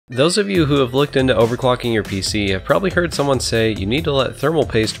Those of you who have looked into overclocking your PC have probably heard someone say you need to let thermal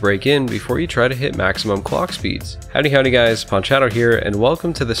paste break in before you try to hit maximum clock speeds. Howdy guys, Ponchato here, and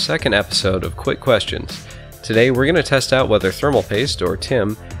welcome to the second episode of Quick Questions. Today we're going to test out whether thermal paste, or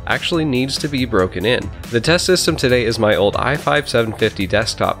TIM, actually needs to be broken in. The test system today is my old i5-750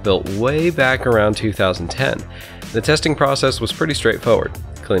 desktop built way back around 2010. The testing process was pretty straightforward.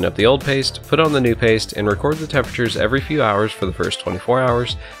 Clean up the old paste, put on the new paste, and record the temperatures every few hours for the first 24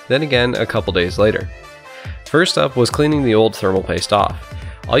 hours, then again a couple days later. First up was cleaning the old thermal paste off.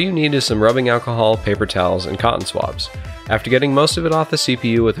 All you need is some rubbing alcohol, paper towels, and cotton swabs. After getting most of it off the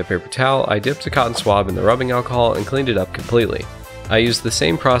CPU with a paper towel, I dipped the cotton swab in the rubbing alcohol and cleaned it up completely. I used the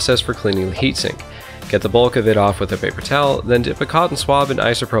same process for cleaning the heatsink. Get the bulk of it off with a paper towel, then dip a cotton swab in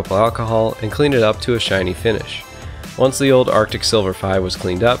isopropyl alcohol and clean it up to a shiny finish. Once the old Arctic Silver 5 was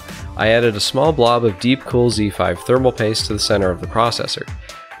cleaned up, I added a small blob of Deep Cool Z5 thermal paste to the center of the processor.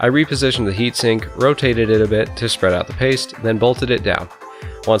 I repositioned the heatsink, rotated it a bit to spread out the paste, then bolted it down.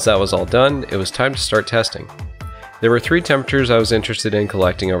 Once that was all done, it was time to start testing. There were three temperatures I was interested in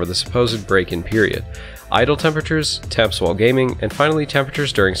collecting over the supposed break-in period: idle temperatures, temps while gaming, and finally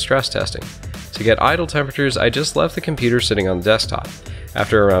temperatures during stress testing. To get idle temperatures, I just left the computer sitting on the desktop.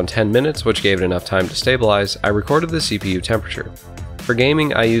 After around 10 minutes, which gave it enough time to stabilize, I recorded the CPU temperature. For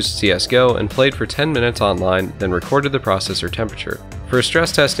gaming, I used CSGO and played for 10 minutes online, then recorded the processor temperature. For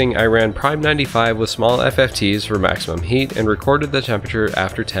stress testing, I ran Prime 95 with small FFTs for maximum heat and recorded the temperature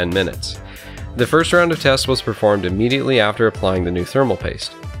after 10 minutes. The first round of tests was performed immediately after applying the new thermal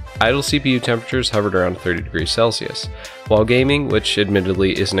paste. Idle CPU temperatures hovered around 30 degrees Celsius, while gaming, which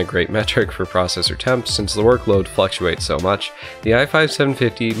admittedly isn't a great metric for processor temps since the workload fluctuates so much, the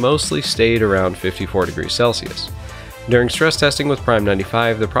i5-750 mostly stayed around 54 degrees Celsius. During stress testing with Prime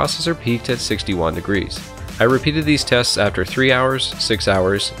 95, the processor peaked at 61 degrees. I repeated these tests after 3 hours, 6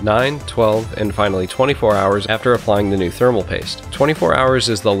 hours, 9, 12, and finally 24 hours after applying the new thermal paste. 24 hours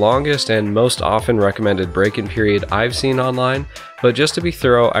is the longest and most often recommended break-in period I've seen online, but just to be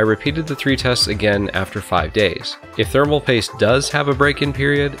thorough, I repeated the 3 tests again after 5 days. If thermal paste does have a break-in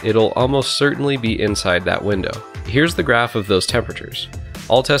period, it'll almost certainly be inside that window. Here's the graph of those temperatures.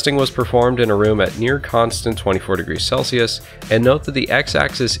 All testing was performed in a room at near constant 24 degrees Celsius, and note that the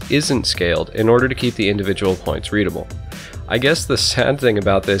x-axis isn't scaled in order to keep the individual points readable. I guess the sad thing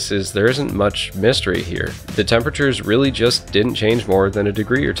about this is there isn't much mystery here. The temperatures really just didn't change more than a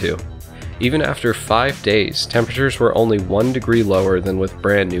degree or two. Even after 5 days, temperatures were only 1 degree lower than with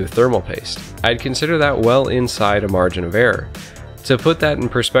brand new thermal paste. I'd consider that well inside a margin of error. To put that in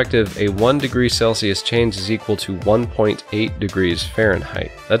perspective, a 1 degree Celsius change is equal to 1.8 degrees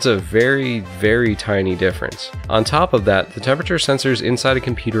Fahrenheit. That's a very tiny difference. On top of that, the temperature sensors inside a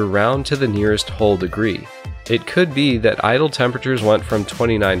computer round to the nearest whole degree. It could be that idle temperatures went from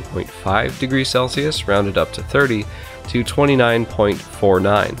 29.5 degrees Celsius, rounded up to 30, to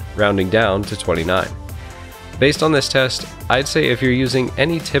 29.49, rounding down to 29. Based on this test, I'd say if you're using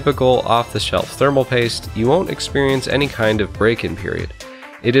any typical off-the-shelf thermal paste, you won't experience any kind of break-in period.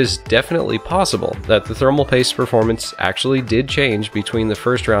 It is definitely possible that the thermal paste performance actually did change between the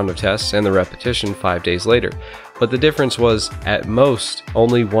first round of tests and the repetition 5 days later, but the difference was, at most,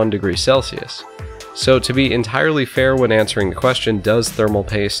 only 1 degree Celsius. So to be entirely fair when answering the question, does thermal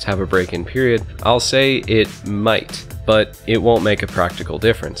paste have a break-in period, I'll say it might, but it won't make a practical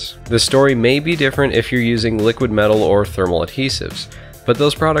difference. The story may be different if you're using liquid metal or thermal adhesives, but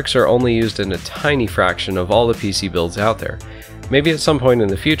those products are only used in a tiny fraction of all the PC builds out there. Maybe at some point in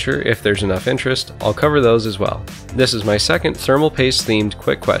the future, if there's enough interest, I'll cover those as well. This is my second thermal paste themed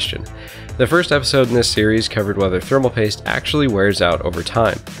quick question. The first episode in this series covered whether thermal paste actually wears out over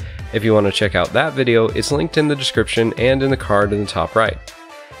time. If you want to check out that video, it's linked in the description and in the card in the top right.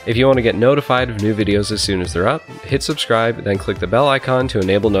 If you want to get notified of new videos as soon as they're up, hit subscribe, then click the bell icon to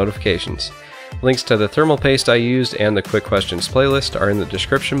enable notifications. Links to the thermal paste I used and the quick questions playlist are in the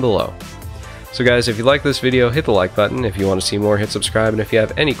description below. So guys, if you like this video, hit the like button. If you want to see more, hit subscribe, and if you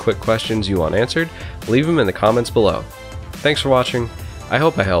have any quick questions you want answered, leave them in the comments below. Thanks for watching, I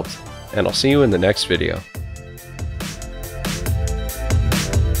hope I helped, and I'll see you in the next video.